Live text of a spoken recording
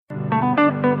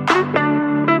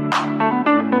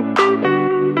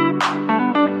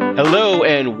Hello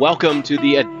and welcome to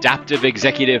the Adaptive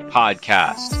Executive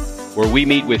Podcast, where we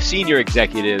meet with senior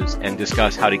executives and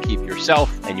discuss how to keep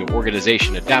yourself and your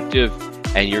organization adaptive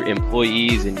and your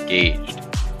employees engaged.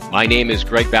 My name is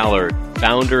Greg Ballard,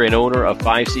 founder and owner of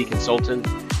 5C Consultant,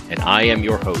 and I am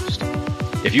your host.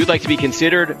 If you'd like to be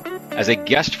considered as a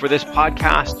guest for this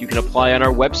podcast, you can apply on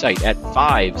our website at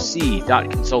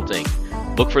 5c.consulting.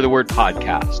 Look for the word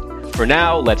podcast. For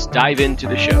now, let's dive into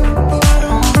the show.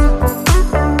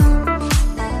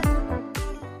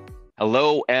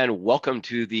 Hello and welcome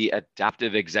to the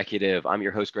Adaptive Executive. I'm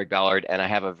your host, Greg Ballard, and I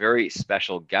have a very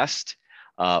special guest,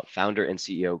 founder and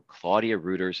CEO, Claudia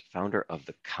Reuter, founder of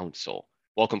The Council.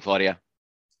 Welcome, Claudia.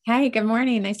 Hi, good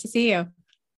morning. Nice to see you.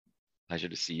 Pleasure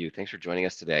to see you. Thanks for joining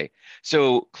us today.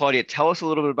 So, Claudia, tell us a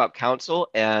little bit about Council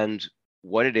and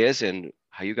what it is and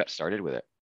how you got started with it.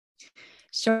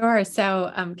 Sure. So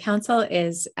Council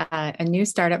is a new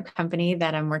startup company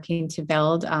that I'm working to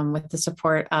build with the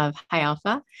support of High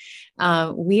Alpha.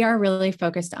 We are really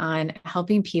focused on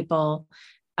helping people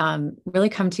really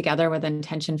come together with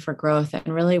intention for growth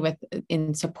and really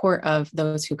in support of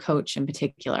those who coach in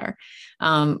particular.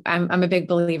 I'm a big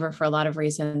believer for a lot of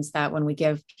reasons that when we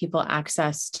give people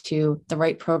access to the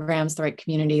right programs, the right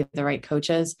community, the right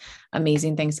coaches,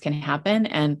 amazing things can happen.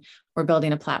 And we're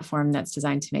building a platform that's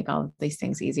designed to make all of these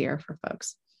things easier for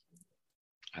folks.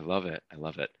 I love it. I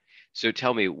love it. So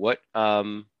tell me, what's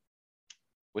the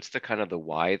kind of the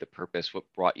why, the purpose, what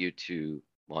brought you to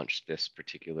launch this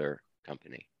particular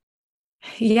company?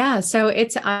 Yeah, so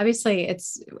it's obviously,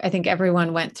 I think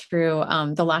everyone went through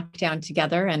the lockdown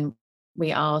together and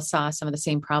we all saw some of the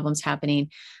same problems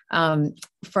happening.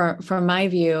 From my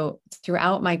view,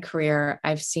 throughout my career,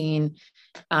 I've seen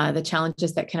the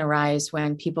challenges that can arise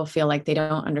when people feel like they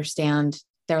don't understand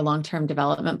their long-term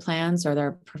development plans or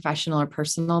their professional or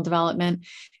personal development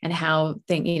and how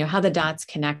the dots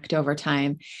connect over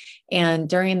time. And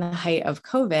during the height of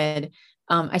COVID,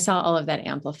 I saw all of that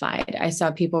amplified. I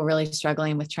saw people really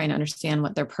struggling with trying to understand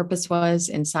what their purpose was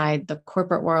inside the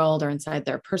corporate world or inside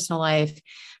their personal life,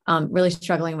 really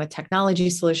struggling with technology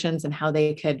solutions and how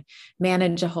they could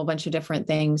manage a whole bunch of different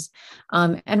things.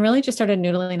 And really just started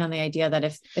noodling on the idea that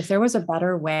if there was a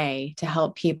better way to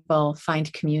help people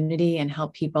find community and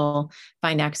help people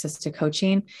find access to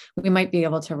coaching, we might be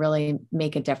able to really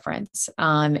make a difference.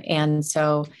 And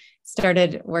so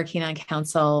started working on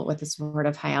Council with the support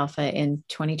of High Alpha in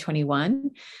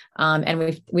 2021.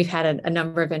 And we've had a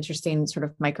number of interesting sort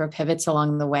of micro pivots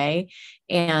along the way.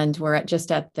 And we're at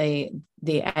the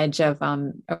edge of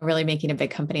really making a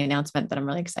big company announcement that I'm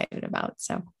really excited about.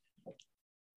 So.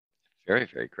 Very,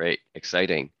 very great.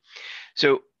 Exciting.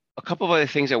 So a couple of other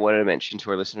things I wanted to mention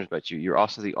to our listeners about you. You're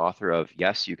also the author of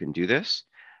Yes, You Can Do This.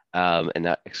 And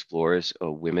that explores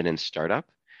women in startup.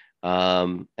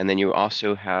 And then you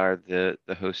also are the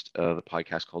host of a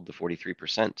podcast called The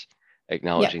 43%,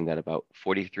 acknowledging that about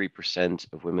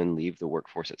 43% of women leave the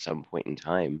workforce at some point in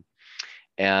time.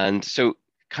 And so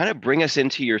kind of bring us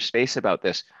into your space about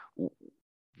this.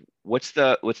 What's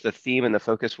the theme and the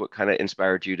focus? What kind of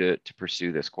inspired you to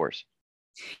pursue this course?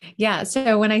 Yeah.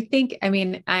 So when I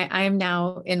am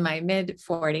now in my mid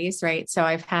 40s, right? So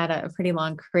I've had a pretty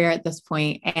long career at this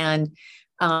point. And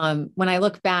when I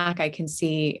look back, I can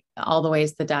see all the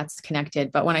ways the dots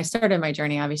connected. But when I started my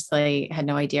journey, obviously had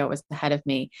no idea what was ahead of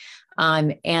me.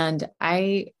 And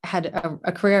I had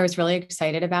a career I was really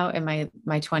excited about in my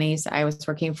 20s. I was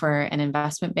working for an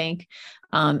investment bank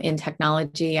in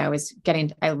technology. I was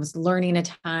learning a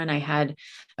ton. I had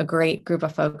a great group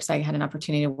of folks I had an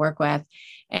opportunity to work with.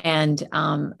 And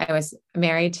I was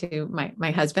married to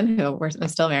my husband, who I'm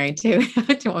still married to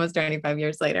almost 25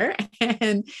 years later.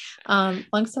 And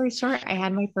long story short, I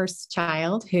had my first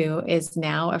child, who is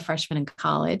now a freshman in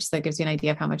college. So that gives you an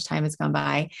idea of how much time has gone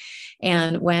by.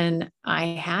 And when I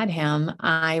had him,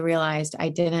 I realized I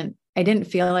didn't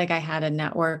feel like I had a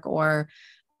network or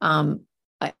an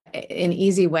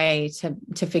easy way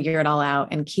to figure it all out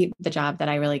and keep the job that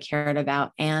I really cared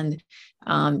about and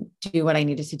do what I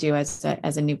needed to do as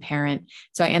a new parent.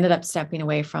 So I ended up stepping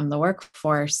away from the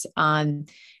workforce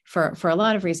for a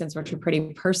lot of reasons, which were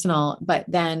pretty personal. But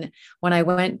then when I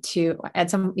went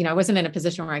I wasn't in a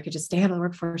position where I could just stay out of the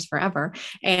workforce forever.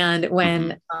 And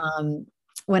when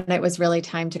it was really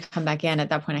time to come back in, at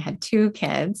that point, I had two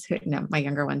kids. My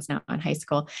younger one's now in high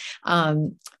school.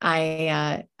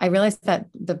 I realized that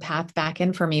the path back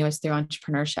in for me was through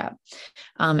entrepreneurship.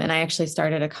 And I actually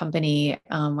started a company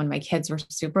when my kids were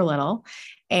super little.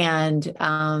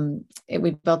 And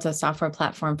we built a software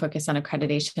platform focused on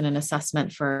accreditation and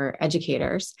assessment for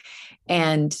educators.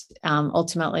 And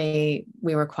ultimately,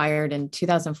 we were acquired in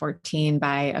 2014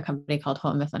 by a company called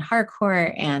Houghton Mifflin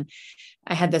Harcourt. And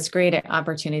I had this great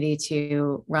opportunity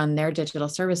to run their digital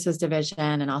services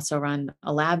division and also run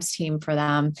a labs team for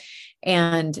them.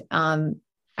 And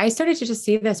I started to just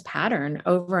see this pattern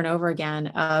over and over again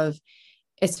of,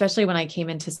 especially when I came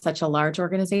into such a large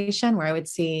organization, where I would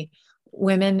see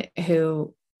women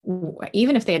who,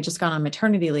 even if they had just gone on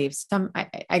maternity leave,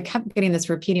 I kept getting this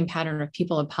repeating pattern of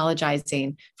people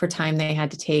apologizing for time they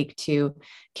had to take to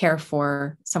care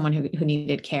for someone who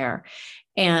needed care.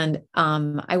 And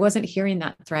I wasn't hearing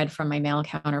that thread from my male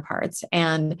counterparts.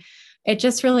 And it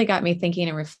just really got me thinking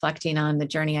and reflecting on the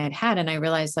journey I'd had. And I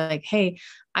realized, like, hey,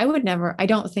 I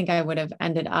don't think I would have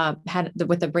ended up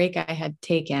with the break I had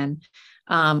taken,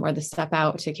 or the step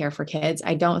out to care for kids.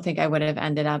 I don't think I would have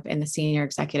ended up in the senior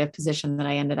executive position that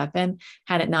I ended up in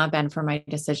had it not been for my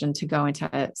decision to go and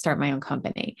to start my own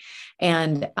company.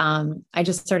 And I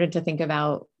just started to think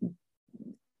about,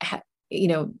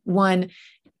 one,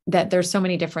 that there's so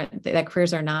many different, that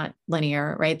careers are not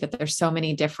linear, right? That there's so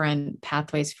many different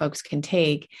pathways folks can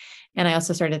take. And I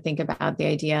also started to think about the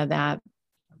idea that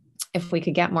if we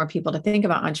could get more people to think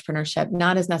about entrepreneurship,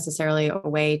 not as necessarily a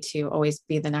way to always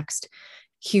be the next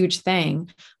huge thing,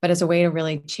 but as a way to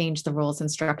really change the rules and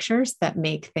structures that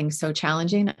make things so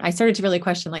challenging. I started to really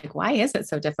question, like, why is it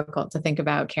so difficult to think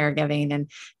about caregiving and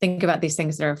think about these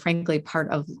things that are frankly part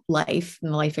of life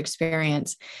and the life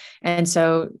experience? And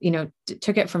so,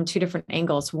 took it from two different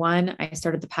angles. One, I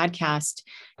started the podcast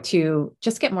to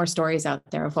just get more stories out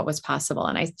there of what was possible.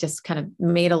 And I just kind of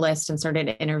made a list and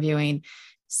started interviewing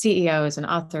CEOs and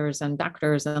authors and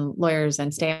doctors and lawyers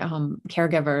and stay-at-home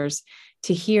caregivers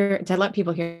to let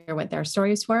people hear what their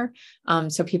stories were,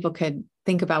 so people could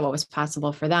think about what was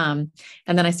possible for them.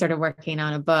 And then I started working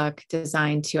on a book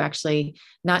designed to actually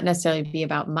not necessarily be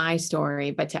about my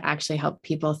story, but to actually help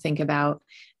people think about,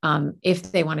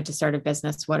 if they wanted to start a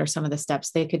business, what are some of the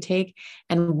steps they could take,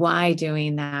 and why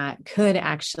doing that could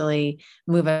actually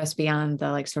move us beyond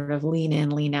the sort of lean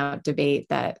in, lean out debate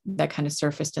that kind of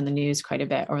surfaced in the news quite a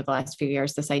bit over the last few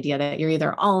years. This idea that you're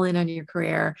either all in on your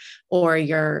career or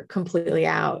you're completely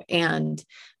out. And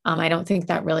I don't think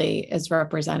that really is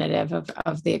representative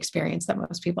of the experience that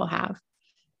most people have.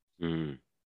 Mm.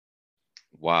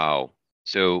 Wow.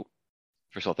 So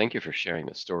first of all, thank you for sharing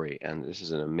this story. And this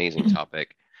is an amazing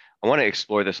topic. I want to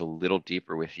explore this a little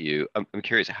deeper with you. I'm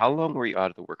curious, how long were you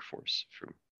out of the workforce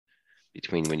from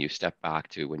between when you stepped back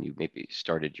to when you maybe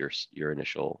started your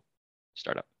initial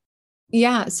startup?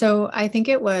 Yeah. So I think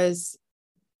it was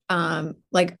I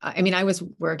was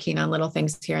working on little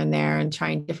things here and there and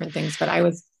trying different things, but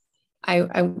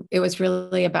it was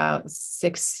really about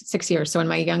six years. So when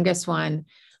my youngest one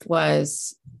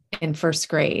was in first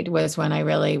grade was when I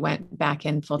really went back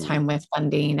in full time with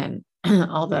funding and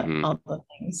all the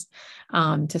things,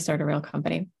 to start a real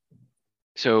company.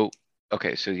 So,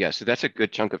 okay, so yeah, so that's a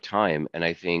good chunk of time. And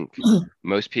I think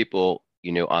most people,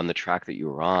 on the track that you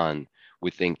were on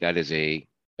would think that is a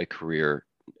career,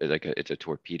 it's a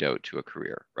torpedo to a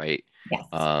career, right? Yes.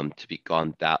 To be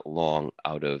gone that long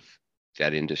out of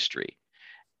that industry.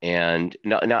 And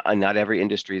not every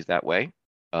industry is that way.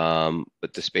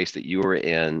 But the space that you were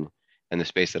in and the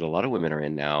space that a lot of women are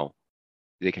in now,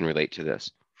 they can relate to this.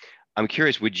 I'm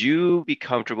curious, would you be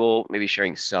comfortable maybe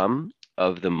sharing some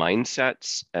of the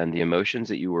mindsets and the emotions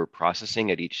that you were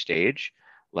processing at each stage?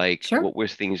 Like, Sure. what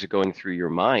was things going through your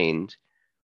mind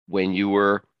when you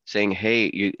were saying, hey,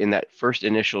 in that first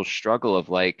initial struggle of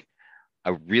like,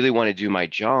 I really want to do my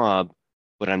job,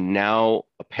 but I'm now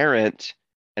a parent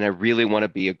and I really want to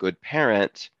be a good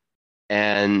parent.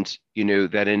 And,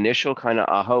 that initial kind of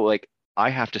aha, like,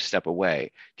 I have to step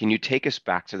away. Can you take us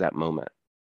back to that moment?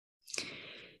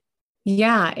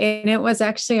 Yeah. And it was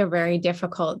actually a very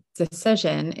difficult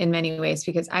decision in many ways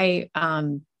because I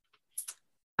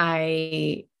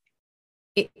think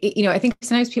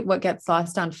sometimes what gets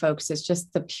lost on folks is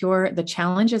just the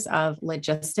challenges of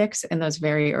logistics in those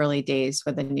very early days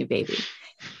with a new baby.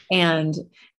 And,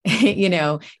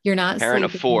 you're not Parent of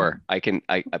sleeping. four. A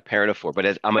parent of four,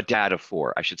 but I'm a dad of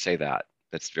four. I should say that.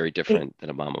 That's very different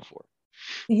than a mom of four.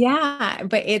 Yeah,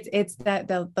 but it's that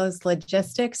those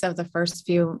logistics of the first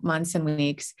few months and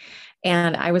weeks.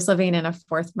 And I was living in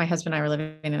my husband and I were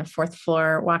living in a fourth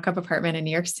floor walk-up apartment in New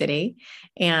York City.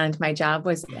 And my job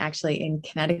was actually in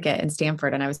Connecticut and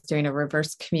Stamford. And I was doing a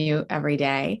reverse commute every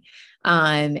day.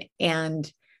 So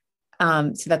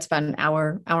that's about an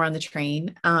hour on the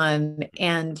train.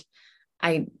 And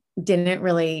I didn't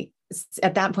really,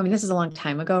 at that point, I mean, this is a long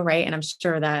time ago, right? And I'm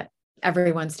sure that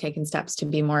everyone's taken steps to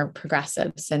be more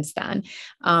progressive since then.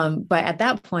 But at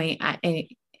that point,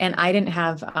 I didn't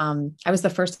have, I was the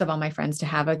first of all my friends to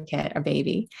have a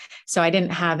baby. So I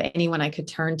didn't have anyone I could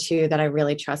turn to that I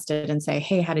really trusted and say,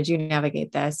 hey, how did you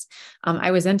navigate this?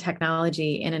 I was in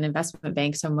technology in an investment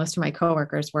bank. So most of my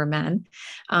coworkers were men.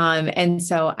 And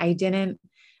so I didn't,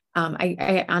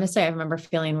 I honestly, I remember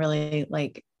feeling really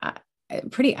like,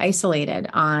 pretty isolated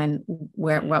on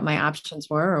what my options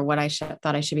were or what I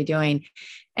thought I should be doing.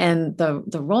 And the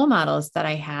role models that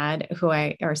I had, who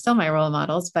are still my role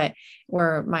models, but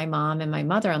were my mom and my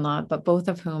mother-in-law, but both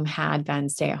of whom had been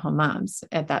stay-at-home moms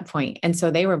at that point. And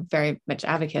so they were very much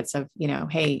advocates of,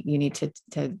 hey, you need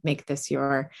to make this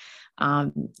your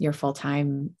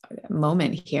full-time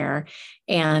moment here.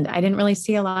 And I didn't really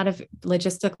see a lot of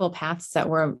logistical paths that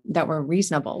were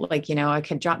reasonable. Like, I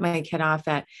could drop my kid off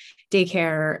at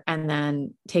daycare and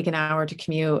then take an hour to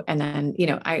commute. And then,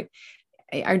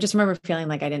 I just remember feeling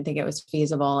like I didn't think it was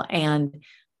feasible. And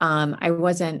I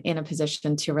wasn't in a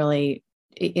position to really,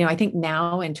 I think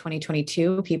now in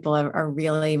 2022, people are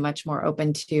really much more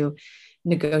open to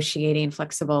negotiating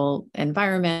flexible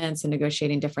environments and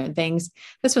negotiating different things.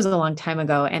 This was a long time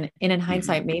ago. And in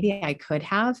hindsight, maybe I could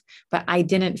have, but I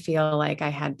didn't feel like I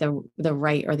had the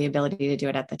right or the ability to do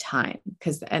it at the time.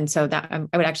 And so that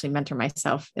I would actually mentor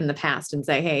myself in the past and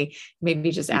say, hey, maybe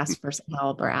just ask for some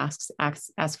help or ask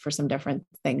for some different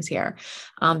things here.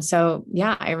 So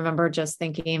yeah, I remember just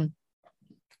thinking,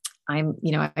 I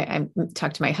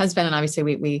talked to my husband, and obviously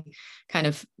we kind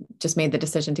of just made the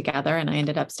decision together, and I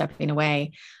ended up stepping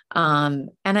away. And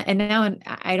now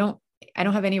I don't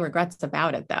have any regrets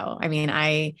about it though. I mean,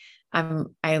 I'm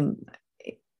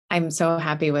so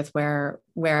happy with where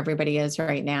everybody is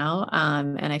right now.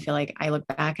 And I feel like I look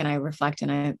back and I reflect,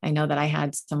 and I know that I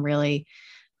had some really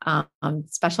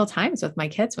special times with my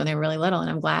kids when they were really little, and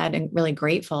I'm glad and really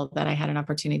grateful that I had an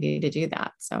opportunity to do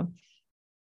that. So.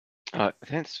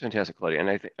 That's fantastic, Claudia. And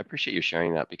I appreciate you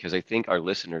sharing that, because I think our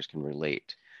listeners can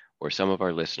relate, or some of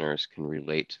our listeners can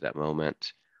relate to that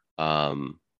moment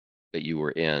that you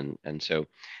were in. And so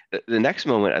the next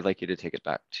moment I'd like you to take it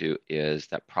back to is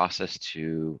that process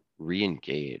to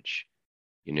re-engage.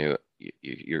 Your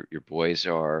boys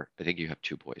are, I think you have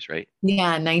two boys, right?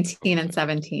 Yeah, 19 and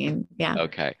 17. Yeah.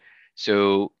 Okay.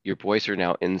 So your boys are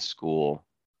now in school,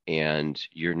 and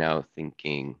you're now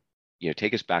thinking,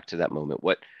 take us back to that moment.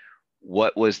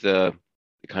 What was the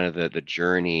kind of the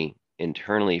journey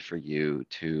internally for you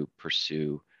to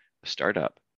pursue a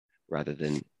startup rather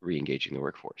than re-engaging the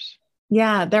workforce?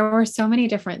 Yeah, there were so many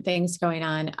different things going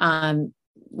on.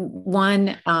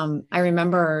 One, I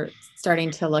remember starting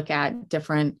to look at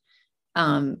different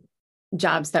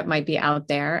jobs that might be out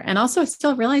there, and also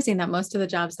still realizing that most of the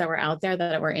jobs that were out there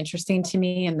that were interesting to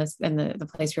me in the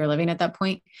place we were living at that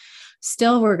point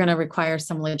still were going to require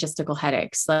some logistical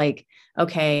headaches. Like,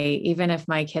 okay, even if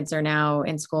my kids are now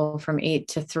in school from 8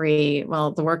 to 3,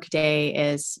 well, the work day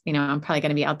is, I'm probably going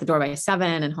to be out the door by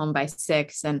 7 and home by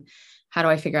 6. And how do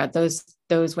I figure out those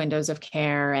windows of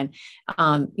care? And,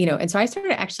 and so I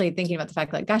started actually thinking about the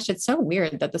fact that, gosh, it's so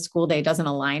weird that the school day doesn't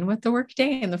align with the work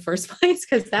day in the first place,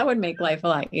 because that would make life a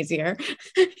lot easier,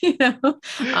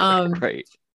 Right.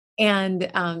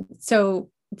 And so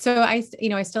I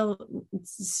still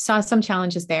saw some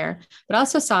challenges there, but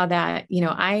also saw that,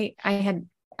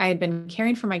 I had been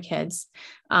caring for my kids.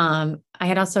 I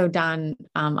had also done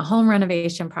a home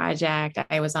renovation project.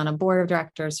 I was on a board of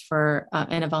directors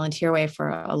in a volunteer way for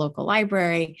a local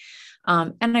library.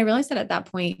 And I realized that at that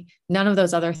point, none of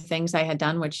those other things I had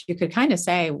done, which you could kind of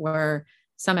say were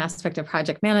some aspect of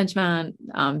project management,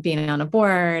 being on a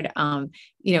board,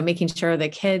 making sure the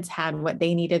kids had what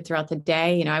they needed throughout the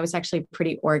day. I was actually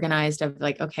pretty organized of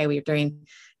like, okay, we're doing,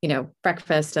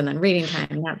 breakfast and then reading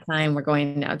time, nap time, we're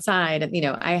going outside. And,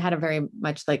 I had a very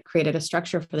much like created a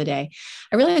structure for the day.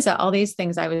 I realized that all these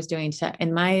things I was doing to,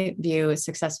 in my view,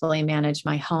 successfully manage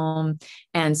my home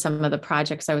and some of the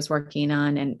projects I was working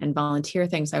on and volunteer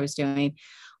things I was doing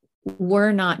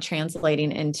were not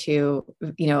translating into,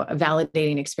 a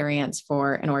validating experience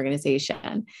for an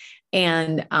organization.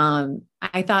 And I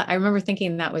remember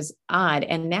thinking that was odd.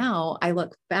 And now I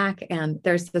look back, and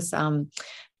there's this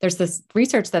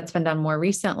research that's been done more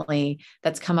recently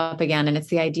that's come up again. And it's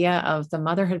the idea of the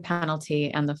motherhood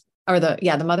penalty and the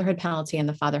motherhood penalty and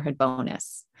the fatherhood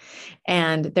bonus.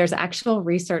 And there's actual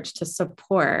research to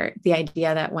support the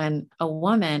idea that when a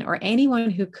woman or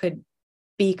anyone who could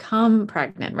become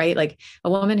pregnant, right? Like a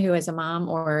woman who is a mom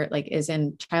or like is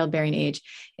in childbearing age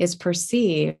is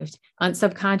perceived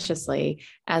subconsciously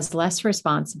as less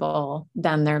responsible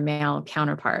than their male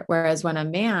counterpart. Whereas when a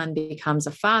man becomes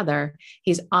a father,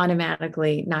 he's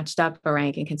automatically notched up a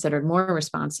rank and considered more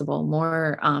responsible,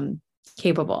 more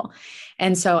capable.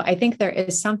 And so I think there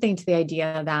is something to the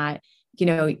idea that, you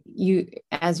know, you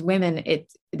as women,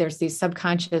 there's these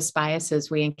subconscious biases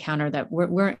we encounter that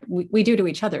we do to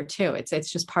each other too.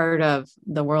 It's just part of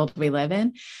the world we live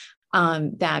in,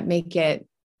 that make it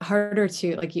harder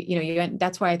to, like,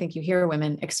 that's why I think you hear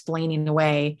women explaining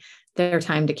away their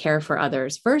time to care for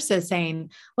others versus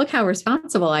saying, look how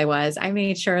responsible I was. I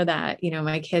made sure that,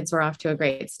 my kids were off to a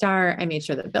great start. I made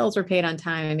sure that bills were paid on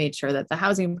time. I made sure that the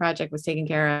housing project was taken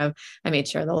care of. I made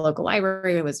sure the local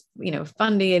library was,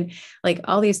 funded, like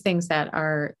all these things that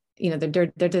are, they're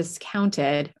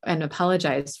discounted and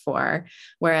apologized for.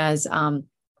 Whereas,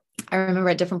 I remember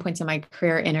at different points in my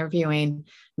career interviewing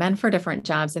men for different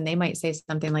jobs, and they might say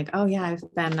something like, "Oh yeah, I've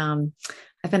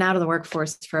been out of the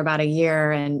workforce for about a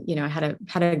year, and I had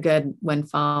a good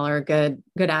windfall or a good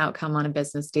outcome on a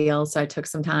business deal, so I took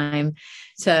some time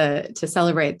to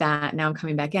celebrate that. Now I'm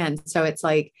coming back in." So it's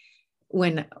like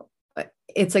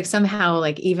somehow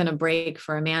like even a break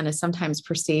for a man is sometimes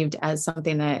perceived as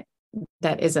something that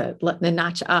is the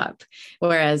notch up,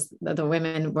 whereas the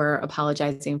women were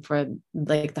apologizing for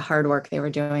like the hard work they were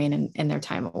doing in their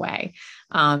time away.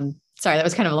 Sorry, that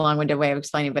was kind of a long-winded way of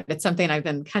explaining, but it's something I've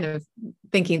been kind of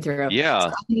thinking through.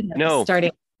 Yeah. No.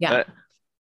 Starting. Yeah.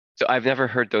 So I've never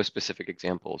heard those specific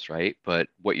examples, right? But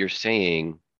what you're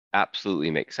saying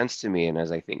absolutely makes sense to me. And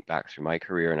as I think back through my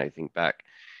career and I think back,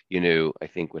 I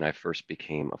think when I first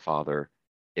became a father,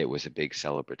 it was a big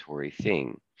celebratory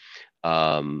thing.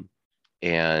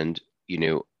 And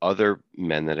other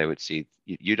men that I would see,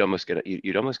 you'd almost get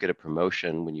a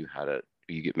promotion when you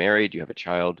get married, you have a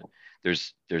child.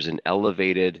 There's an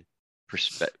elevated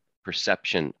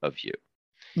perception of you,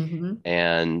 Mm-hmm.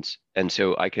 and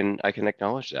so I can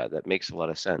acknowledge that. That makes a lot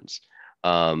of sense.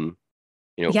 Um,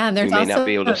 Yeah, and we there's may not also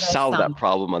be able to this, solve that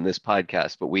problem on this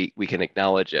podcast, but we can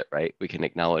acknowledge it, right? We can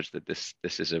acknowledge that this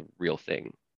is a real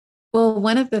thing. well,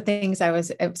 one of the things when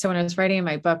I was writing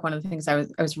my book, one of the things I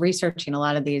was researching a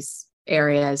lot of these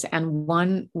areas, and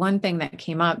one thing that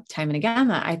came up time and again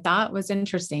that I thought was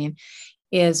interesting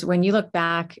is when you look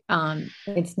back,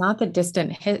 it's not the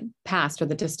distant past or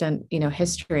the distant,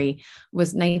 history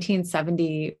was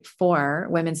 1974.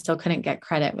 Women still couldn't get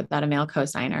credit without a male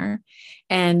cosigner,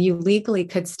 and you legally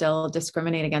could still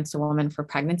discriminate against a woman for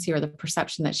pregnancy or the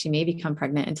perception that she may become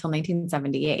pregnant until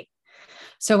 1978.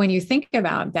 So when you think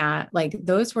about that, like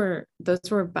those were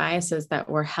biases that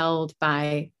were held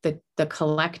by the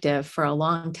collective for a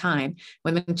long time.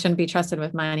 Women shouldn't be trusted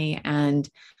with money, and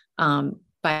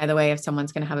by the way, if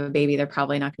someone's going to have a baby, they're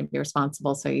probably not going to be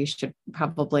responsible. So you should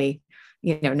probably,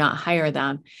 not hire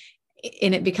them.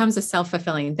 And it becomes a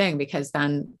self-fulfilling thing because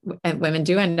then women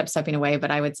do end up stepping away. But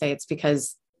I would say it's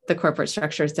because the corporate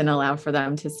structures didn't allow for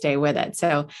them to stay with it.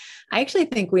 So I actually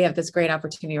think we have this great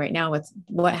opportunity right now with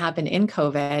what happened in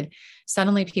COVID.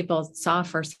 Suddenly people saw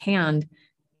firsthand,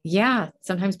 yeah,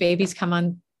 sometimes babies come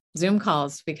on Zoom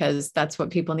calls because that's what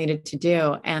people needed to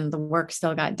do, and the work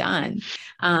still got done.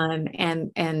 And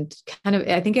kind of,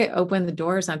 I think it opened the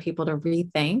doors on people to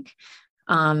rethink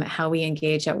how we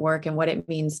engage at work and what it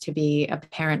means to be a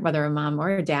parent, whether a mom or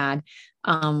a dad,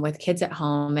 with kids at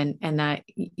home, and that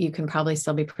you can probably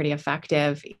still be pretty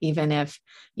effective even if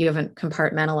you haven't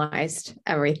compartmentalized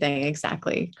everything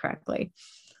exactly correctly.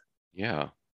 Yeah.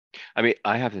 I mean,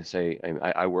 I have to say,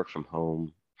 I work from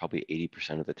home probably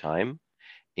 80% of the time,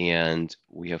 and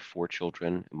we have 4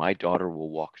 children. My daughter will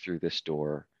walk through this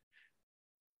door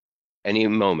any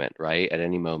moment, right? At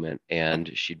any moment, and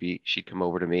she'd come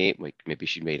over to me, like maybe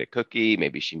she made a cookie,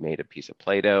 maybe she made a piece of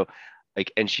Play-Doh,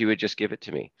 like, and she would just give it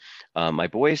to me. My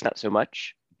boys, not so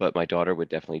much, but my daughter would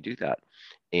definitely do that,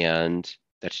 and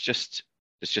that's just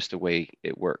the way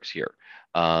it works here.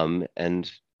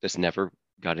 And this never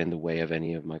got in the way of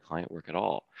any of my client work at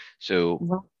all.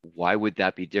 So why would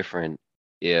that be different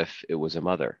if it was a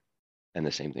mother and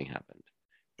the same thing happened,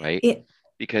 right? It,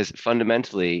 Because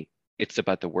fundamentally, it's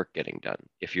about the work getting done.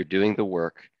 If you're doing the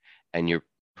work and you're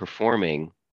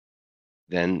performing,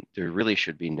 then there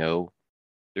should be no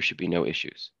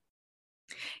issues.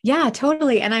 yeah,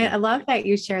 totally. And Yeah. I love that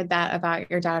you shared that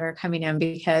about your daughter coming in,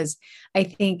 because I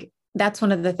think that's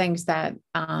one of the things that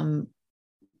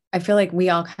I feel like we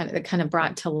all kind of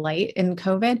brought to light in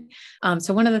COVID.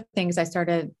 So one of the things I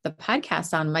started the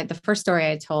podcast on, the first story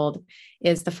I told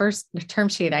is the first term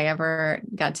sheet I ever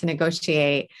got to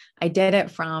negotiate. I did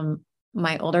it from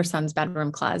my older son's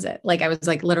bedroom closet. Like I was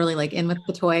like literally like in with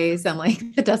the toys and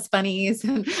like the dust bunnies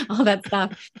and all that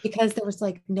stuff because there was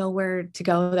like nowhere to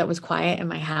go that was quiet in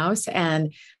my house.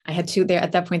 And I had two there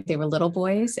at that point, they were little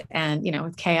boys and,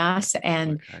 with chaos.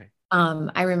 And Okay.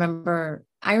 I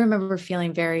remember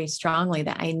feeling very strongly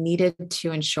that I needed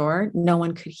to ensure no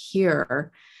one could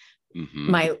hear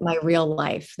Mm-hmm. my real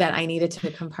life, that I needed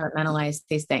to compartmentalize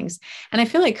these things. And I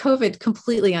feel like COVID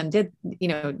completely undid,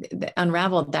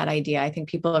 unraveled that idea. I think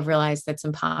people have realized that's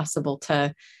impossible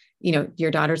to, your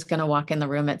daughter's going to walk in the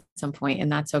room at some point and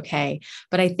that's okay.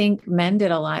 But I think men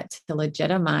did a lot to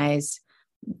legitimize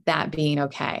that being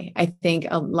okay. I think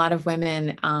a lot of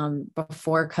women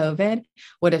before COVID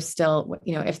would have still,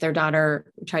 if their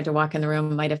daughter tried to walk in the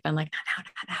room, might have been like,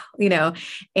 no, no,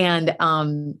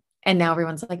 no, and now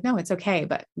everyone's like, no, it's okay.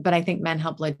 But I think men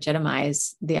help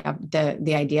legitimize the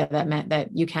idea that meant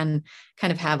that you can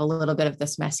kind of have a little bit of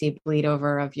this messy bleed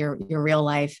over of your real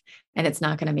life, and it's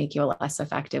not going to make you a less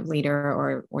effective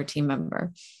leader or team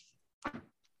member.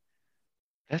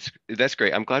 That's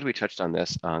great. I'm glad we touched on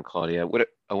this, Claudia. What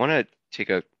I want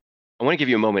to I want to give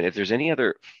you a moment. If there's any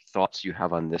other thoughts you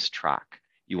have on this track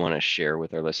you want to share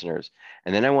with our listeners,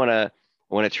 and then I want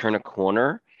to turn a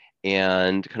corner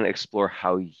and kind of explore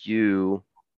how you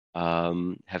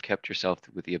have kept yourself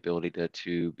with the ability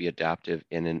to be adaptive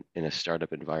in a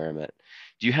startup environment.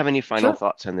 Do you have any final Sure.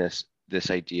 thoughts on this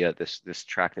idea, this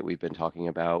track that we've been talking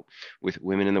about with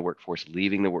women in the workforce,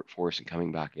 leaving the workforce and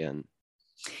coming back in?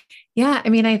 Yeah, I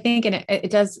mean, I think, and it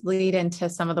does lead into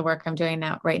some of the work I'm doing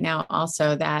now, right now,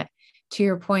 also that to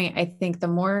your point, I think the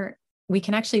more we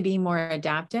can actually be more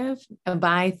adaptive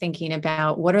by thinking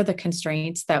about what are the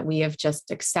constraints that we have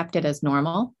just accepted as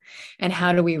normal and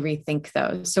how do we rethink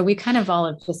those. So we kind of all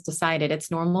have just decided it's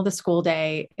normal. The school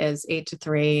day is 8 to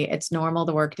 3. It's normal.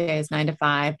 The work day is 9 to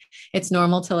 5. It's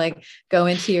normal to like go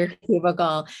into your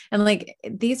cubicle. And like,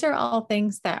 these are all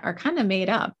things that are kind of made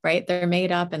up, right? They're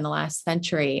made up in the last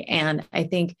century. And I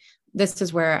think this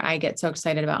is where I get so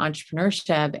excited about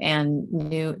entrepreneurship and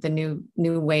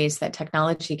new ways that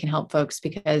technology can help folks,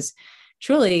 because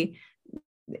truly,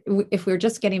 if we're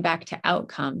just getting back to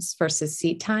outcomes versus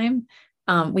seat time,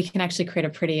 we can actually create a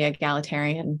pretty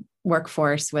egalitarian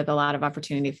workforce with a lot of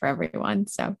opportunity for everyone.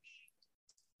 So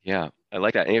Yeah, I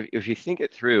like that. And if you think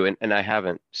it through, and I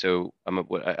haven't, so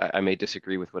I may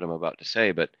disagree with what I'm about to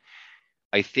say, but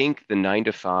I think the 9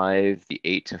 to 5, the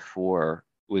 8 to 4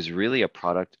 was really a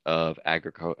product of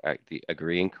the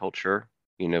agreeing culture,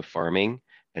 farming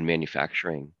and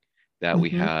manufacturing that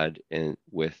we mhm. had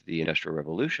with the Industrial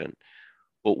Revolution.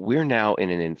 But we're now in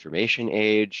an information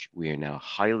age. We are now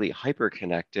highly hyper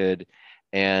connected,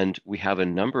 and we have a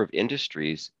number of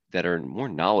industries that are more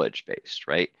knowledge based,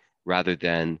 right? Rather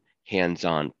than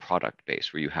hands-on product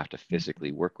based, where you have to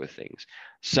physically work with things.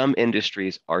 Some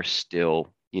industries are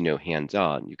still,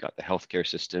 hands-on. You've got the healthcare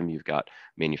system, you've got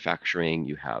manufacturing,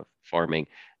 you have farming.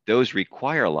 Those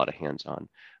require a lot of hands-on.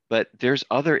 But there's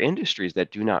other industries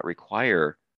that do not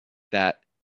require that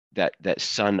that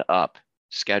sun up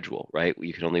schedule, right?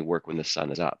 You can only work when the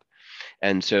sun is up.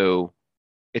 And so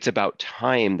it's about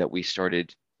time that we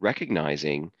started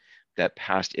recognizing that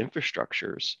past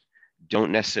infrastructures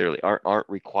don't necessarily aren't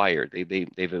required.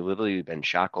 They've literally been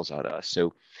shackles on us.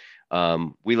 So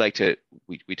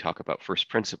we talk about first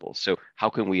principles. So how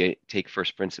can we take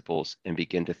first principles and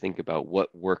begin to think about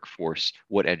what workforce,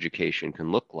 what education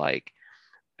can look like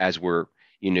as we're,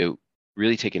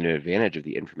 really taking advantage of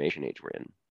the information age we're in?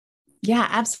 Yeah,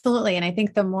 absolutely. And I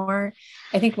think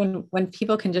when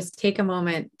people can just take a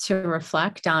moment to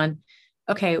reflect on,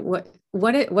 okay,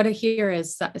 what here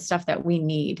is stuff that we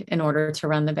need in order to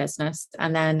run the business.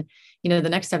 And then, the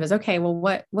next step is, okay, well,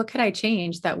 what could I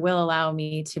change that will allow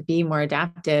me to be more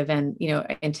adaptive and,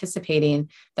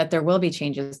 anticipating that there will be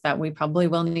changes that we probably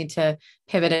will need to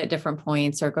pivot at different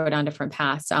points or go down different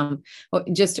paths.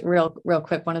 Just real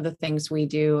quick, one of the things we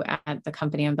do at the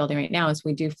company I'm building right now is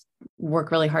we do work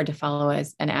really hard to follow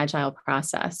as an agile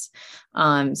process.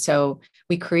 So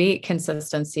we create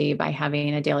consistency by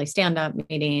having a daily stand-up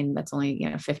meeting that's only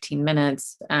 15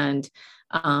 minutes, and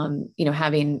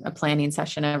having a planning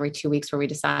session every 2 weeks where we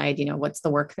decide what's the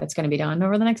work that's going to be done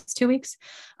over the next 2 weeks,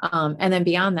 and then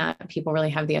beyond that, people really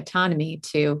have the autonomy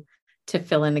to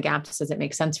fill in the gaps as it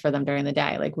makes sense for them during the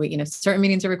day. Like certain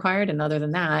meetings are required, and other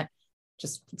than that,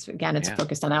 it's Yeah.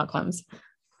 focused on outcomes.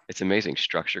 It's amazing.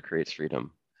 Structure creates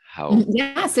freedom. How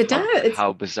Yes, it how does.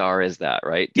 how bizarre is that,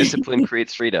 right? Discipline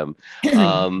creates freedom.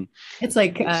 Um, It's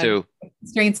like so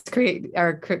constraints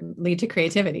lead to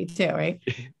creativity too, right?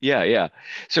 yeah, yeah.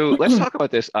 So let's talk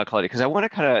about this, Claudia, because I want to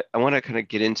kind of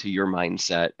get into your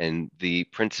mindset and the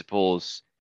principles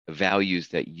values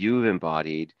that you've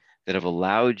embodied that have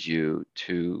allowed you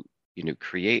to,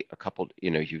 create a couple,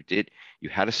 you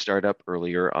had a startup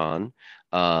earlier on.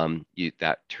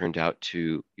 That turned out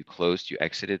to, you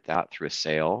exited that through a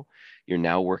sale. You're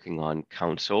now working on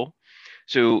counsel.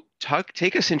 So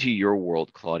take us into your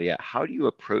world, Claudia. How do you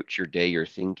approach your day, your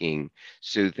thinking,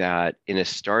 so that in a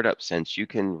startup sense, you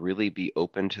can really be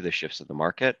open to the shifts of the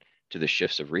market, to the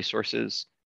shifts of resources?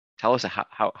 Tell us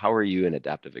how are you an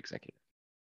adaptive executive?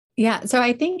 Yeah. So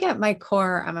I think at my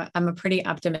core, I'm a pretty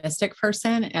optimistic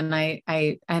person, and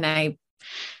I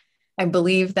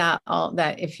believe that all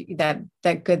that if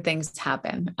that good things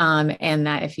happen, and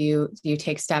that if you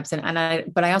take steps,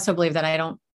 but I also believe that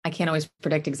I can't always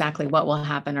predict exactly what will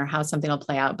happen or how something will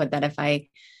play out, but that if I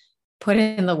put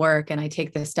in the work and I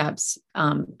take the steps,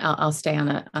 I'll stay on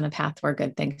a path where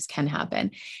good things can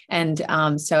happen. And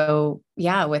so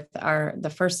yeah, with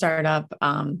the first startup,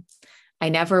 I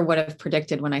never would have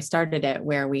predicted when I started it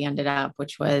where we ended up,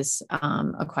 which was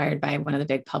acquired by one of the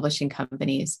big publishing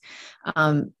companies.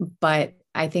 But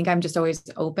I think I'm just always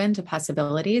open to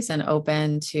possibilities and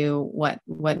open to what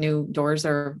new doors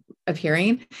are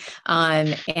appearing.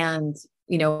 And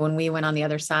when we went on the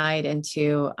other side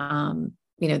into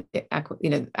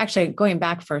actually going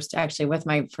back first, actually with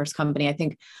my first company, I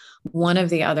think one of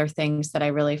the other things that I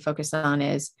really focus on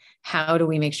is how do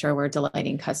we make sure we're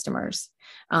delighting customers?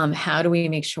 How do we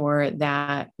make sure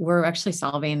that we're actually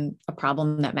solving a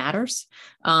problem that matters,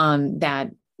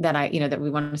 that we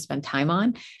want to spend time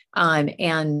on,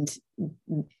 and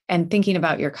thinking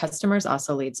about your customers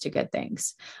also leads to good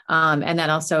things. And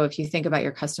that also, if you think about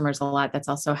your customers a lot, that's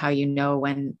also how you know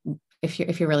when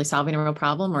if you're really solving a real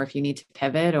problem, or if you need to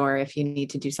pivot, or if you need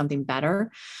to do something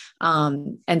better.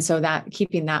 And so that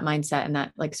keeping that mindset and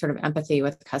that like sort of empathy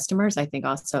with customers, I think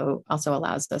also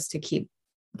allows us to keep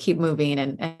moving,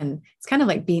 and it's kind of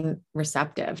like being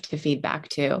receptive to feedback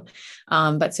too.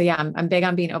 But so yeah, I'm big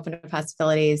on being open to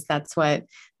possibilities. That's what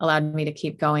allowed me to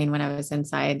keep going when I was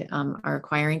inside our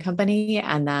acquiring company.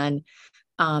 And then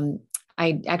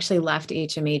I actually left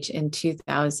HMH in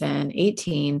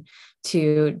 2018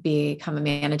 to become a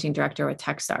managing director with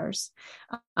Techstars.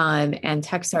 And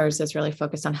Techstars is really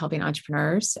focused on helping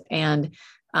entrepreneurs. And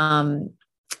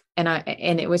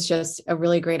it was just a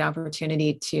really great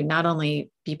opportunity to not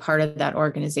only be part of that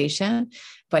organization,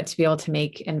 but to be able to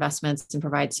make investments and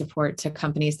provide support to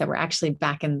companies that were actually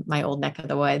back in my old neck of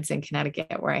the woods in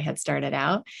Connecticut, where I had started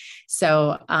out.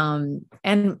 So,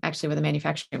 and actually with a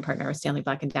manufacturing partner with Stanley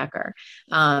Black and Decker.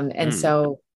 And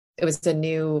so it was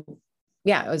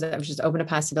it was just open to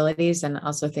possibilities, and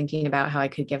also thinking about how I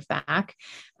could give back.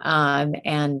 And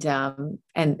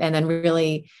then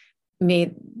really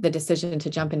made the decision to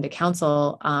jump into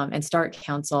counsel and start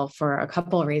counsel for a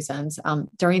couple of reasons.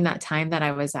 During that time that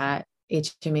I was at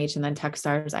HMH and then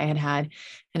Techstars, I had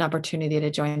an opportunity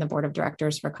to join the board of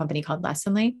directors for a company called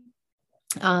Lessonly,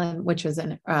 which was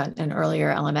an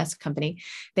earlier LMS company.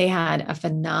 They had a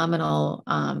phenomenal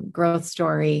growth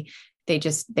story. They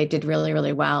did really,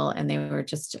 really well. And they were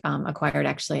just acquired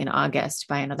actually in August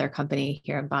by another company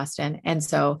here in Boston. And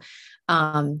so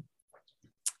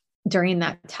during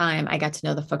that time, I got to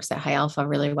know the folks at High Alpha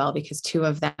really well, because two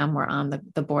of them were on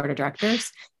the board of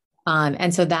directors.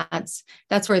 And so that's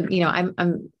where,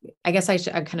 I guess I'd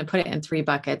kind of put it in three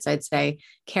buckets. I'd say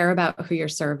care about who you're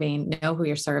serving, know who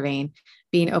you're serving,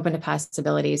 being open to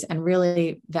possibilities, and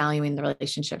really valuing the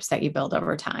relationships that you build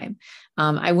over time.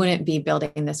 I wouldn't be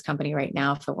building this company right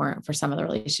now if it weren't for some of the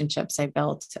relationships I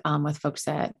built with folks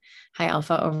at High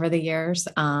Alpha over the years.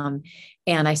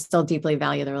 And I still deeply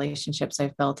value the relationships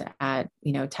I've built at,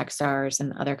 Techstars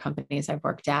and other companies I've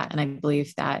worked at. And I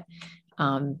believe that,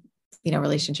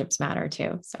 relationships matter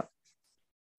too. So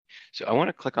I want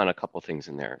to click on a couple things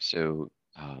in there. So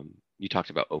you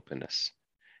talked about openness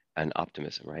and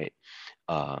optimism, right?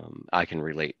 I can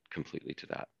relate completely to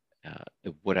that.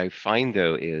 What I find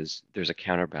though is there's a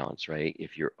counterbalance, right?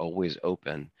 If you're always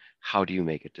open, how do you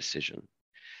make a decision?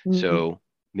 So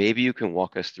maybe you can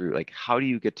walk us through, like, how do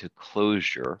you get to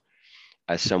closure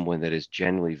as someone that is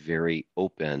generally very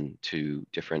open to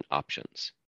different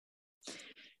options?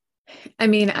 I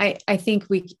mean, I think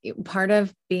part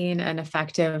of being an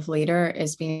effective leader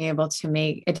is being able to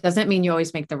it doesn't mean you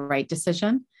always make the right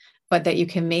decision, but that you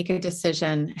can make a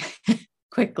decision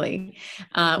quickly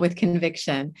with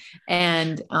conviction,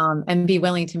 and be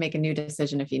willing to make a new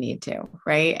decision if you need to,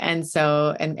 right? And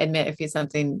so, and admit if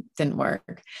something didn't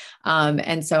work.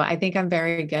 And so I think I'm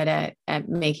very good at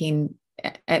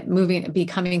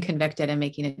becoming convicted and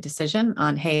making a decision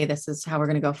on, hey, this is how we're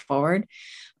going to go forward.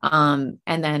 And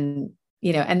then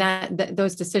and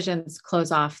those decisions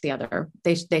close off the other,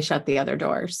 they shut the other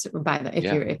doors if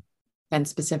Yeah. you're been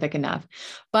specific enough.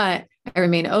 But I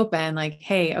remain open, like,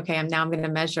 hey, okay, I'm going to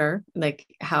measure, like,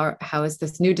 how is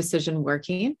this new decision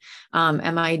working?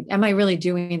 Am I really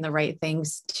doing the right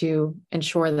things to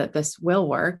ensure that this will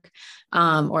work,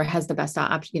 or has the best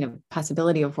option,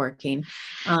 possibility of working?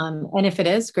 And if it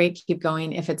is, great, keep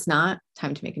going. If it's not,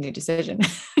 time to make a new decision.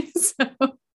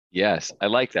 So, Yes, I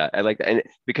like that. I like that. And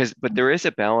but there is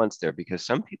a balance there because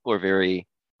some people are very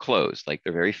closed, like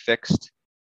they're very fixed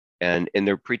and in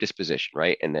their predisposition,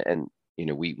 right? And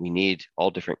we need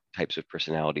all different types of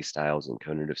personality styles and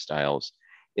cognitive styles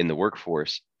in the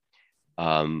workforce.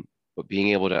 But being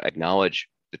able to acknowledge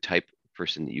the type of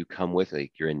person that you come with,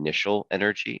 like your initial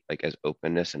energy, like as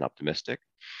openness and optimistic,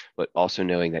 but also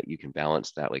knowing that you can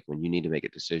balance that, like when you need to make a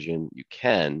decision, you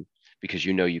can, because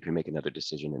you can make another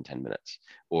decision in 10 minutes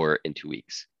or in 2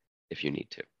 weeks if you need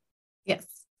to. yes,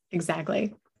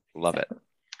 exactly. Love it.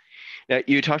 Now,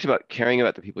 you talked about caring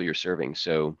about the people you're serving.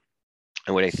 So,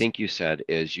 and what I think you said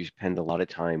is you spend a lot of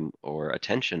time or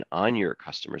attention on your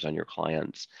customers, on your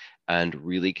clients, and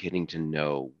really getting to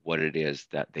know what it is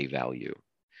that they value.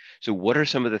 So, what are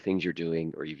some of the things you're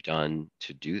doing or you've done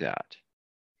to do that?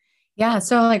 Yeah.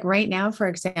 So like right now, for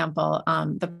example,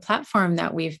 the platform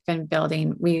that we've been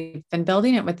building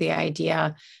it with the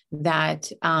idea that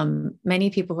many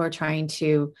people who are trying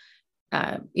to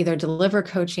either deliver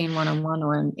coaching one-on-one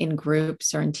or in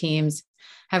groups or in teams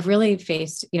have really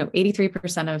faced,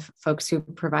 83% of folks who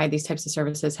provide these types of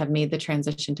services have made the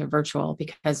transition to virtual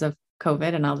because of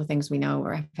COVID and all the things we know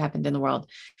or have happened in the world.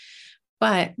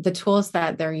 But the tools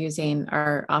that they're using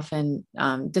are often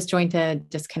disjointed,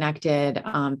 disconnected.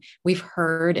 We've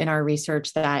heard in our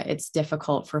research that it's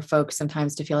difficult for folks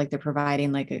sometimes to feel like they're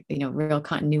providing like a real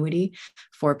continuity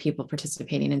for people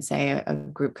participating in, say, a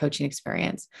group coaching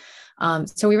experience.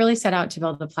 So we really set out to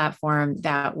build a platform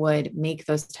that would make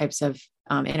those types of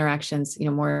interactions,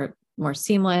 more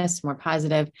seamless, more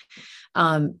positive.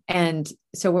 And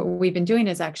so what we've been doing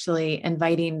is actually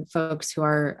inviting folks who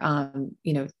are,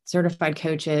 certified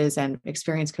coaches and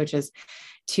experienced coaches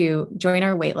to join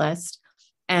our waitlist.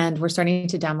 And we're starting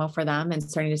to demo for them and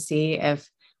starting to see if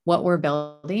what we're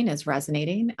building is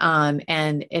resonating.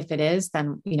 And if it is,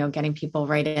 then, getting people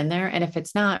right in there. And if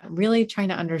it's not, really trying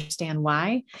to understand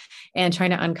why and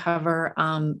trying to uncover,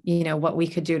 what we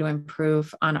could do to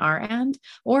improve on our end,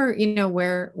 or,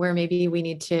 where maybe we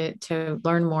need to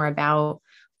learn more about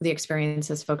the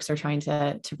experiences folks are trying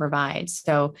to provide.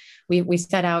 So we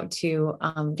set out to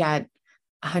get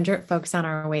 100 folks on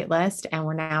our wait list, and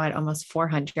we're now at almost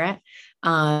 400.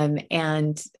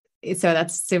 And so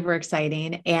that's super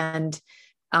exciting. And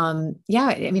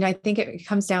I think it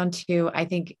comes down to,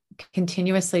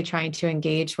 continuously trying to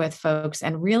engage with folks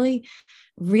and really,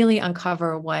 really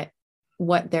uncover what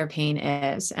their pain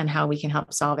is and how we can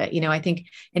help solve it. I think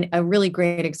a really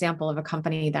great example of a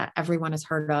company that everyone has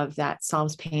heard of that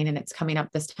solves pain, and it's coming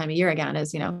up this time of year again,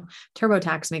 is,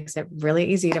 TurboTax makes it really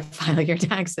easy to file your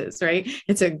taxes, right?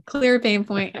 It's a clear pain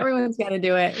point. Everyone's got to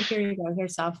do it. Here you go,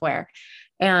 here's software.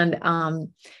 And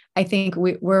I think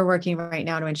we're working right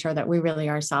now to ensure that we really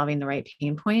are solving the right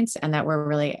pain points, and that we're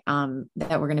really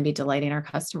that we're going to be delighting our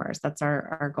customers. That's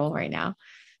our goal right now.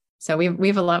 So we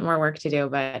have a lot more work to do,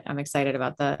 but I'm excited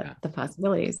about the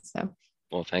possibilities. So.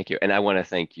 Well, thank you. And I want to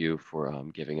thank you for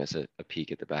giving us a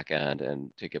peek at the back end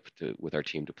and to get with our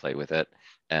team to play with it.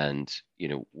 And,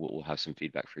 we'll have some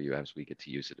feedback for you as we get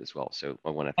to use it as well. So I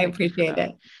want to thank you for that. I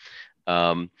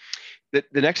appreciate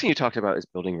it. The next thing you talked about is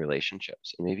building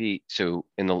relationships. And maybe so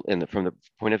from the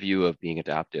point of view of being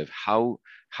adaptive, how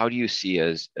do you see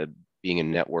as being a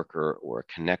networker or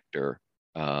a connector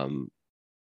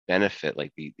benefit,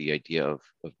 like the idea of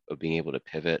being able to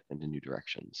pivot into new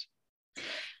directions?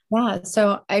 Yeah.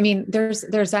 So,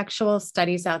 there's actual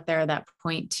studies out there that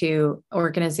point to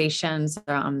organizations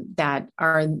that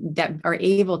are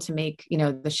able to make,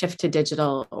 the shift to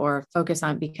digital or focus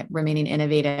on remaining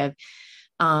innovative.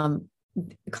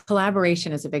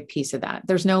 Collaboration is a big piece of that.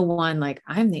 There's no one like,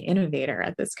 I'm the innovator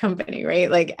at this company,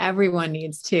 right? Like everyone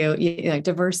needs to,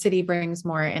 diversity brings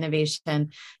more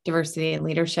innovation, diversity and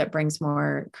leadership brings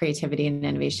more creativity and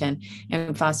innovation,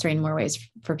 and fostering more ways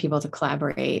for people to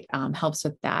collaborate helps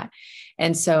with that.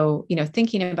 And so,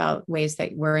 thinking about ways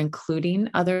that we're including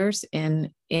others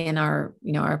in our,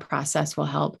 our process will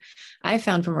help. I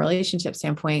found from a relationship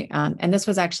standpoint, and this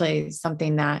was actually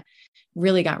something that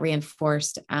really got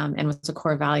reinforced and was a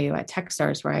core value at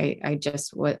Techstars, where I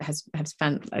just have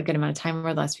spent a good amount of time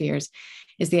over the last few years,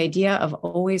 is the idea of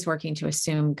always working to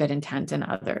assume good intent in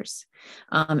others.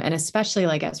 And especially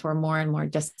like as we're more and more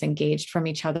disengaged from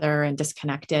each other and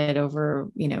disconnected over,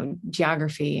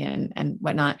 geography and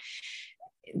whatnot,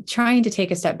 trying to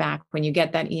take a step back when you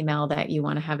get that email that you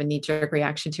want to have a knee-jerk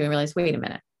reaction to and realize, wait a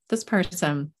minute,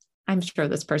 I'm sure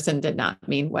this person did not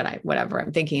mean whatever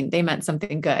I'm thinking. They meant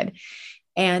something good.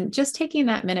 And just taking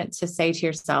that minute to say to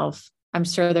yourself, I'm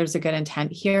sure there's a good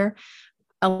intent here,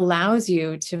 allows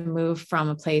you to move from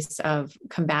a place of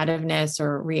combativeness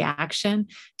or reaction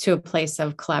to a place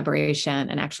of collaboration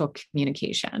and actual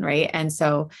communication, right? And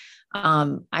so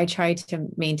I try to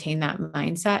maintain that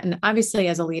mindset. And obviously,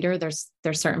 as a leader, there's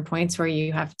certain points where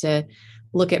you have to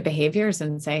look at behaviors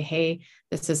and say, hey,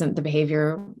 this isn't the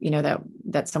behavior,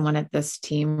 that someone at this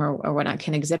team or whatnot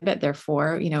can exhibit.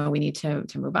 Therefore, we need to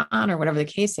move on, or whatever the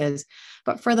case is.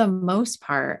 But for the most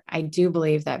part, I do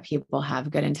believe that people have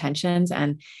good intentions.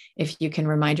 And if you can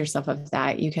remind yourself of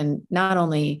that, you can not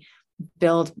only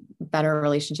build better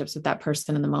relationships with that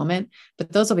person in the moment,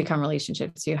 but those will become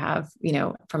relationships you have,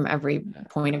 from every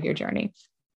point of your journey.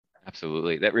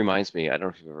 Absolutely. That reminds me, I don't know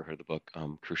if you've ever heard the book,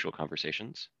 Crucial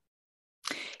Conversations.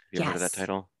 Have you ever heard of that Yes.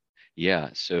 title? Yeah.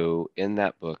 So in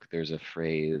that book, there's a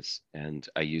phrase, and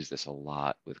I use this a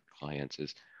lot with clients,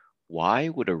 is why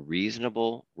would a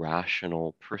reasonable,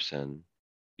 rational person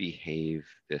behave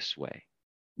this way?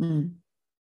 Mm.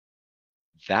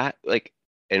 That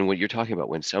and what you're talking about,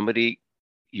 when somebody,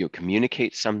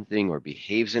 communicates something or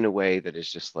behaves in a way that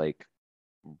is just like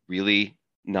really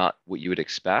not what you would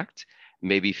expect,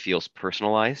 maybe feels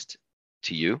personalized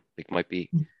to you,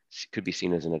 could be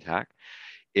seen as an attack.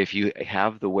 If you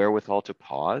have the wherewithal to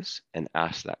pause and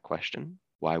ask that question,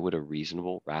 why would a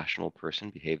reasonable, rational person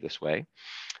behave this way?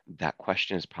 That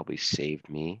question has probably saved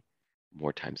me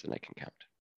more times than I can count.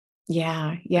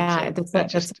 Yeah. And Yeah. so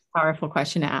That's a powerful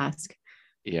question to ask.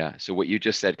 yeah. So what you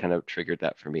just said kind of triggered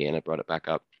that for me, and I brought it back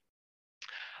up.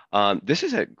 This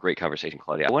is a great conversation,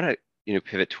 Claudia. I want to,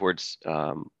 pivot towards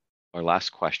our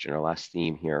last question, our last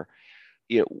theme here.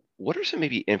 What are some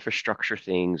maybe infrastructure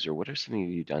things, or what are some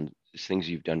things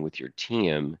you've done with your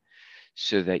team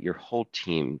so that your whole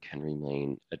team can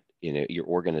remain, your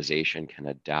organization can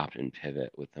adapt and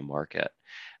pivot with the market?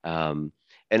 And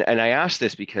I ask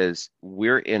this because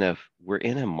we're in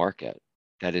a market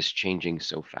that is changing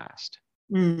so fast,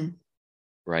 Mm.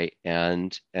 right?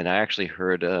 And I actually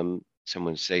heard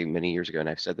someone say many years ago, and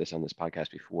I've said this on this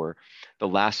podcast before, the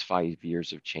last 5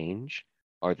 years of change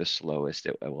are the slowest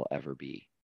it will ever be.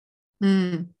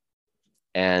 Mm.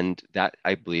 And that,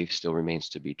 I believe, still remains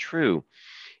to be true.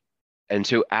 And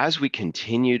so as we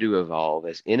continue to evolve,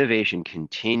 as innovation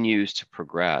continues to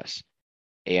progress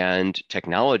and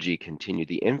technology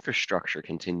the infrastructure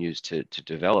continues to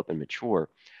develop and mature,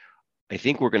 I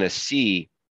think we're going to see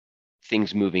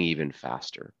things moving even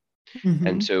faster. And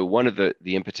Mm-hmm. so one of the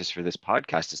impetus for this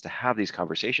podcast is to have these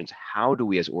conversations. How do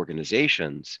we as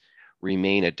organizations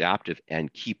remain adaptive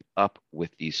and keep up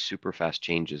with these super fast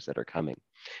changes that are coming?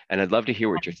 And I'd love to hear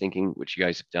what you're thinking, what you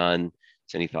guys have done.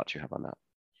 So any thoughts you have on that?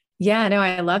 Yeah, no,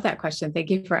 I love that question. Thank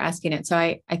you for asking it. So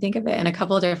I think of it in a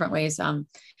couple of different ways.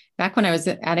 Back when I was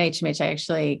at HMH, I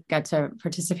actually got to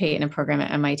participate in a program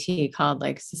at MIT called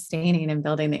like Sustaining and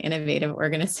Building the Innovative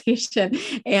Organization.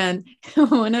 And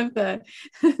one of the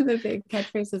big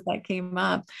catchphrases that came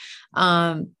up.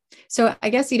 So I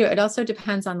guess, it also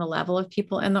depends on the level of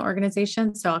people in the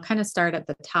organization. So I'll kind of start at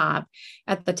the top.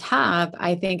 At the top,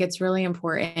 I think it's really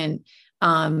important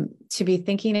to be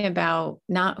thinking about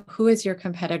not who is your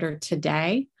competitor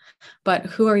today, but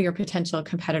who are your potential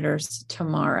competitors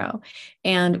tomorrow.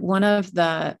 And one of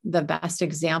the best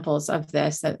examples of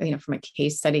this that, from a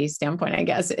case study standpoint, I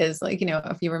guess, is like,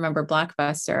 if you remember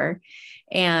Blockbuster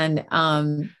and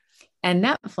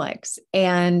Netflix,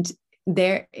 and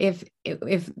there, if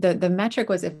the metric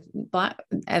was,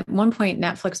 at one point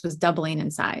Netflix was doubling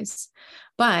in size,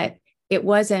 but it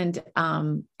wasn't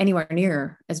anywhere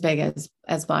near as big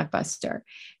as Blockbuster.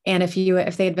 And if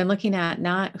they had been looking at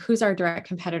not who's our direct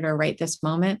competitor right this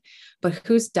moment, but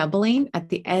who's doubling at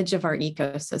the edge of our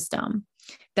ecosystem,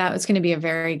 that was going to be a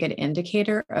very good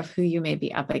indicator of who you may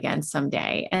be up against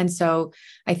someday. And so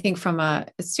I think from a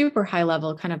super high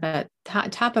level, kind of at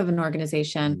top of an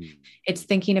organization, it's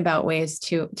thinking about ways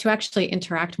to actually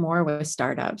interact more with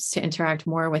startups, to interact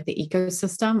more with the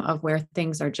ecosystem of where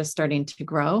things are just starting to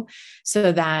grow,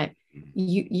 so that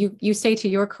you stay to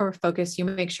your core focus, you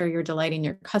make sure you're delighting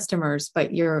your customers,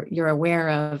 but you're aware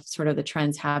of sort of the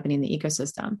trends happening in the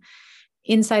ecosystem.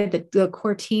 inside the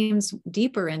core teams,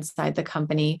 deeper inside the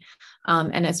company,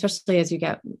 and especially as you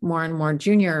get more and more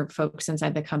junior folks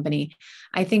inside the company,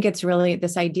 I think it's really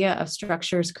this idea of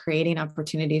structures creating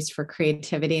opportunities for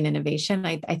creativity and innovation.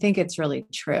 I think it's really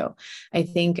true. I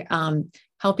think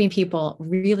helping people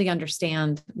really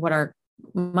understand what our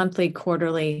monthly,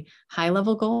 quarterly,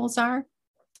 high-level goals are,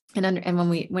 and when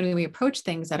we approach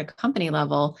things at a company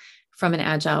level from an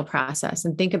agile process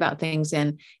and think about things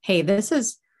in, hey, this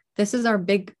is our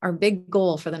big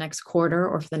goal for the next quarter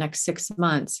or for the next 6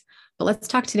 months. But let's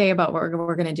talk today about what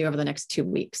we're going to do over the next 2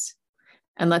 weeks.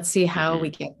 And let's see how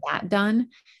we get that done.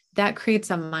 That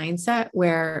creates a mindset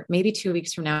where maybe 2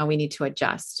 weeks from now, we need to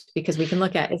adjust, because we can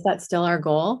look at, is that still our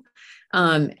goal?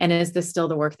 And is this still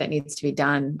the work that needs to be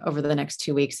done over the next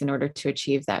 2 weeks in order to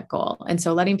achieve that goal? And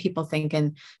so letting people think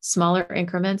in smaller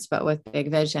increments, but with big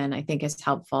vision, I think is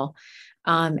helpful.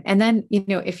 And then,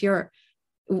 if you're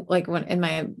like in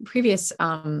my previous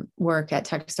work at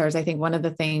Techstars, I think one of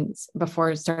the things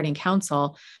before starting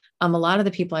council, a lot of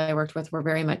the people I worked with were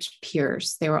very much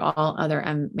peers. They were all other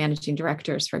managing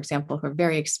directors, for example, who are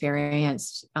very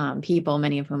experienced people,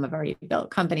 many of whom have already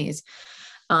built companies.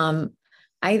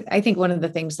 I think one of the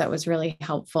things that was really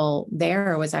helpful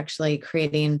there was actually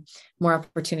creating more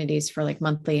opportunities for like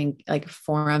monthly like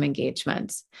forum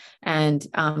engagements, and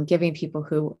giving people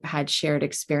who had shared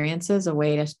experiences a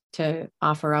way to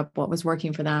offer up what was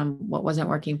working for them, what wasn't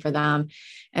working for them,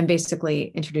 and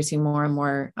basically introducing more and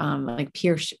more like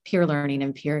peer learning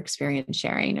and peer experience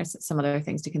sharing or some other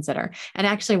things to consider. And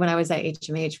actually, when I was at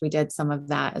HMH, we did some of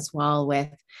that as well with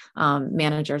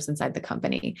managers inside the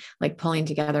company, like pulling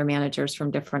together managers from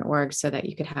different orgs so that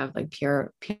you could have like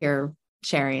peer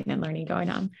sharing and learning going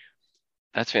on.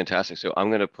 That's fantastic. So I'm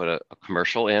going to put a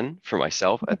commercial in for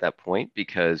myself at that point,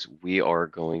 because we are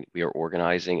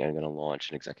organizing and going to launch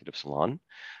an executive salon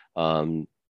very,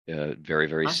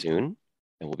 very soon.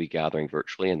 And we'll be gathering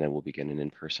virtually, and then we'll begin in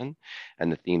person.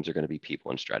 And the themes are going to be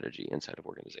people and strategy inside of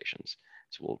organizations.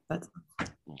 So we'll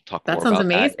talk more about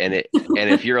that. And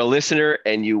if you're a listener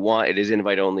and you want, it is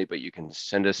invite only, but you can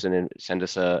send us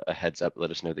a heads up,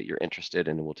 let us know that you're interested,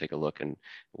 and we'll take a look and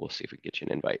we'll see if we can get you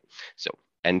an invite. So,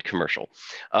 end commercial.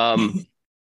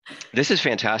 This is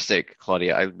fantastic,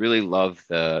 Claudia. I really love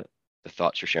the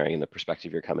thoughts you're sharing and the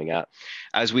perspective you're coming at.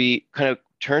 As we kind of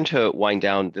turn to wind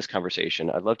down this conversation,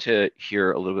 I'd love to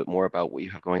hear a little bit more about what you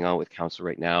have going on with Council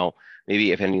right now.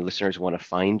 Maybe if any listeners want to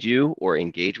find you or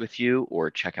engage with you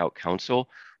or check out Council,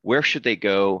 where should they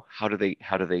go? How do they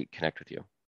connect with you?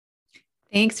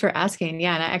 Thanks for asking.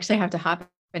 Yeah, and I actually have to hop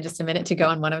in just a minute to go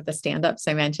on one of the stand-ups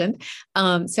I mentioned.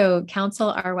 So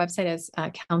Council, our website is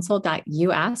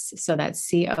council.us. So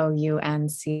that's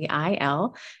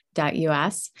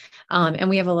council.us. And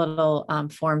we have a little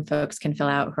form folks can fill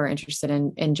out who are interested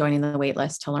in joining the wait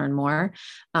list to learn more.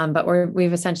 But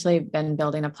we've essentially been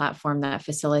building a platform that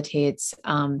facilitates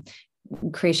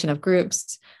creation of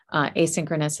groups,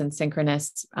 asynchronous and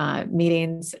synchronous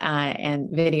meetings, and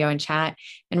video and chat,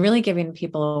 and really giving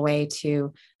people a way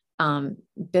to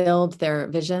build their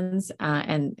visions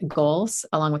and goals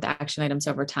along with action items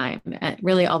over time. And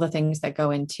really all the things that go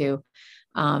into,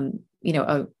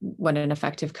 what an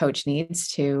effective coach needs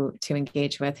to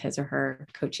engage with his or her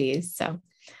coachees. So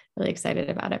really excited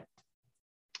about it.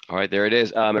 All right, there it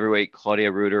is. Everybody,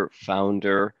 Claudia Reuter,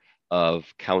 founder of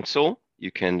Council.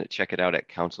 You can check it out at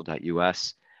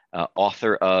council.us,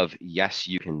 author of Yes,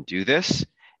 You Can Do This,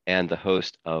 and the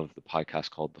host of the podcast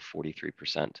called The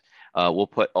 43%. We'll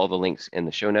put all the links in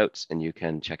the show notes, and you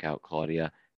can check out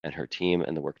Claudia and her team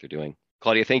and the work they're doing.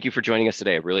 Claudia, thank you for joining us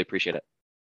today. I really appreciate it.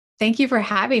 Thank you for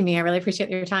having me. I really appreciate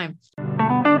your time.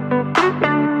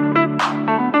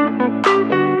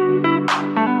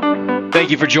 Thank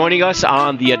you for joining us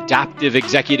on the Adaptive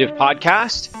Executive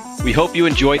Podcast. We hope you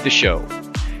enjoyed the show.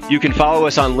 You can follow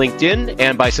us on LinkedIn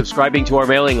and by subscribing to our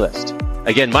mailing list.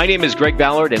 Again, my name is Greg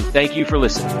Ballard, and thank you for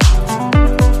listening.